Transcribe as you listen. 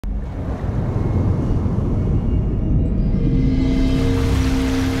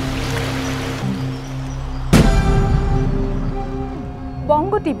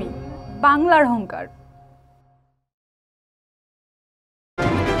TV বাংলার অহংকার।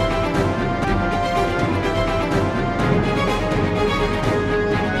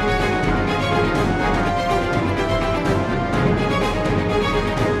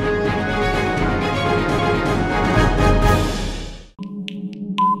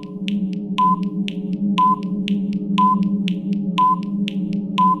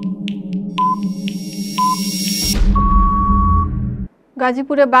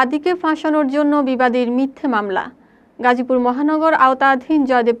 গাজীপুরে বাদীকে ফাঁসানোর জন্য বিবাদীর মিথ্যে মামলা। গাজীপুর মহানগর আওতাধীন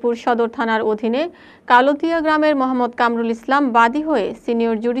জয়দেবপুর সদর থানার অধীনে কালোতিয়া গ্রামের মোহাম্মদ কামরুল ইসলাম বাদী হয়ে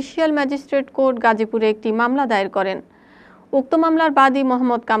সিনিয়র জুডিশিয়াল ম্যাজিস্ট্রেট কোর্ট গাজীপুরে একটি মামলা দায়ের করেন। উক্ত মামলার বাদী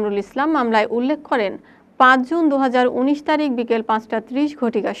মোহাম্মদ কামরুল ইসলাম মামলায় উল্লেখ করেন, ৫ জুন ২০১৯ তারিখ বিকেল ৫টা ৩০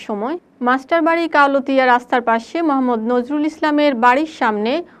 ঘটিকার সময় মাস্টারবাড়ি কালোতিয়া রাস্তার পাশে মোহাম্মদ নজরুল ইসলামের বাড়ির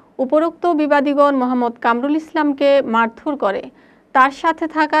সামনে উপরোক্ত বিবাদীগণ মোহাম্মদ কামরুল ইসলামকে মারধর করে তার সাথে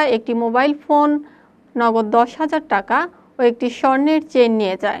থাকা একটি মোবাইল ফোন, নগদ ১০,০০০ টাকা ও একটি স্বর্ণের চেইন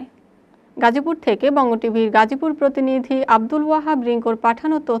নিয়ে যায়। গাজীপুর থেকে বঙ্গ টিভির গাজীপুর প্রতিনিধি আব্দুল ওয়াহাব রিঙ্কুর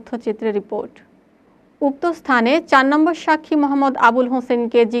পাঠানো তথ্যচিত্রে রিপোর্ট। উক্ত স্থানে ৪ নম্বর সাক্ষী মোহাম্মদ আবুল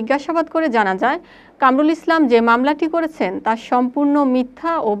হোসেনকে জিজ্ঞাসাবাদ করে জানা যায়, কামরুল ইসলাম যে মামলাটি করেছেন তা সম্পূর্ণ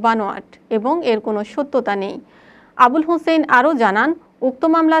মিথ্যা ও বানোয়াট এবং এর কোনো সত্যতা নেই। আবুল হোসেন আরও জানান, উক্ত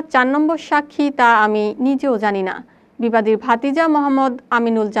মামলার ৪ নম্বর সাক্ষী তা আমি নিজেও জানি না। বিবাদীর ভাতিজা মোহাম্মদ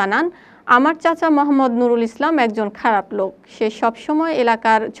আমিনুল জানান, আমার চাচা মোহাম্মদ নুরুল ইসলাম একজন খারাপ লোক, সে সবসময়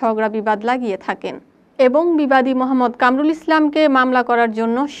এলাকার ঝগড়া বিবাদ লাগিয়ে থাকেন এবং বিবাদী মোহাম্মদ কামরুল ইসলামকে মামলা করার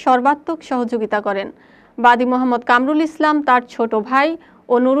জন্য সর্বাত্মক সহযোগিতা করেন। বাদী মোহাম্মদ কামরুল ইসলাম তার ছোট ভাই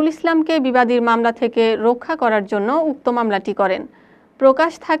ও নুরুল ইসলামকে বিবাদীর মামলা থেকে রক্ষা করার জন্য উক্ত মামলাটি করেন।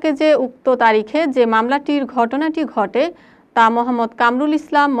 প্রকাশ থাকে যে উক্ত তারিখে যে মামলাটির ঘটনাটি ঘটে তা মোহাম্মদ কামরুল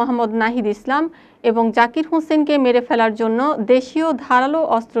ইসলাম, মোহাম্মদ নাহিদ ইসলাম এবং জাকির হোসেনকে মেরে ফেলার জন্য দেশীয় ধারালো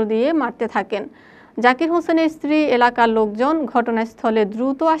অস্ত্র দিয়ে মারতে থাকেন। জাকির হোসেনের স্ত্রী এলাকার লোকজন ঘটনাস্থলে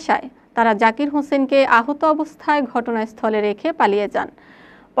দ্রুত আসায় তারা জাকির হোসেনকে আহত অবস্থায় ঘটনাস্থলে রেখে পালিয়ে যান।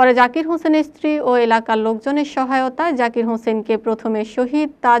 পরে জাকির হোসেনের স্ত্রী ও এলাকার লোকজনের সহায়তায় জাকির হোসেনকে প্রথমে শহীদ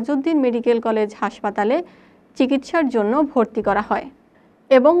তাজউদ্দিন মেডিকেল কলেজ হাসপাতালে চিকিৎসার জন্য ভর্তি করা হয়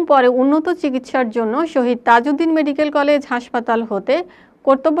এবং পরে উন্নত চিকিৎসার জন্য শহীদ তাজউদ্দিন মেডিকেল কলেজ হাসপাতাল হতে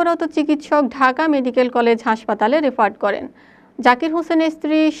কর্তব্যরত চিকিৎসক ঢাকা মেডিকেল কলেজ হাসপাতালে রেফার করেন। জাকির হোসেনের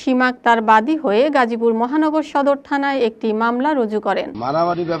স্ত্রী সীমা আক্তার বাদী হয়ে গাজীপুর মহানগর সদর থানায় একটি মামলা রুজু করেন।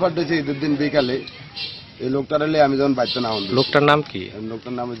 মারামারি ব্যাপারটা হচ্ছে ঈদের দিন বিকালে এই লোকটার এলে আমি যখন বাচ্চা না আওয়াজ, লোকটার নাম কি?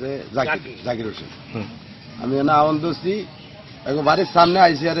 লোকটার নাম হচ্ছে জাকির হোসেন। আমি না আওয়াজ দিচ্ছি, বাড়ির সামনে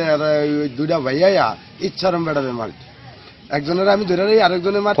আইসি, আরে ওই দুইটা ভাইয়া ইচ্ছারম বেড়াবে মার একজনের আমি ধরে রাই,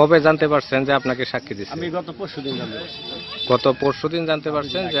 আরেকজনের মার। কবে জানতে পারছেন যে আপনাকে সাক্ষী দিচ্ছেন? আমি গত পরশুদিন জানতে পারছি। গত পরশুদিন জানতে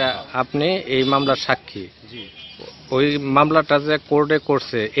পারছেন যে আপনি এই মামলার সাক্ষী? ওই মামলাটা যে কোর্টে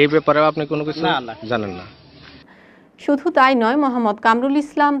করছে এই ব্যাপারেও আপনি কোনো কিছু জানেন না? শুধু তাই নয়, মোহাম্মদ কামরুল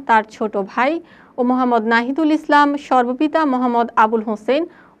ইসলাম, তার ছোট ভাই ও মোহাম্মদ নাহিদুল ইসলাম, সর্বপিতা মোহাম্মদ আবুল হোসেন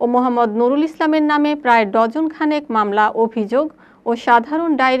ও মোহাম্মদ নুরুল ইসলামের নামে প্রায় ডজন খানেক মামলা, অভিযোগ ও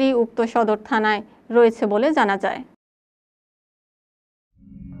সাধারণ ডায়েরি উক্ত সদর থানায় রয়েছে বলে জানা যায়।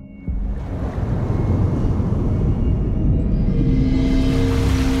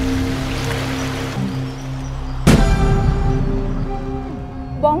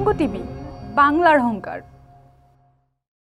 বঙ্গ টিভি বাংলার অহংকার।